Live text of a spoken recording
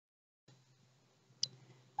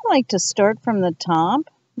I like to start from the top.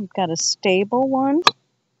 We've got a stable one,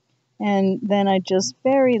 and then I just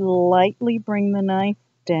very lightly bring the knife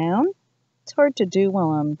down. It's hard to do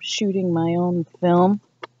while I'm shooting my own film.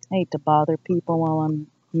 I hate to bother people while I'm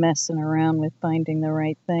messing around with finding the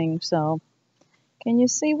right thing. So, can you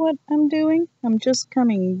see what I'm doing? I'm just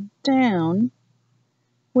coming down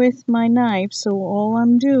with my knife, so all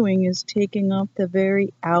I'm doing is taking off the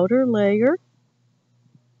very outer layer.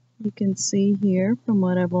 You can see here from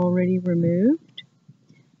what I've already removed.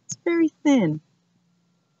 It's very thin.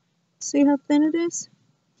 See how thin it is?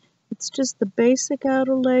 It's just the basic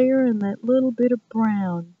outer layer and that little bit of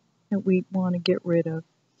brown that we want to get rid of.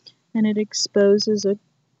 And it exposes a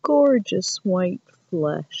gorgeous white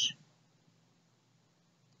flesh.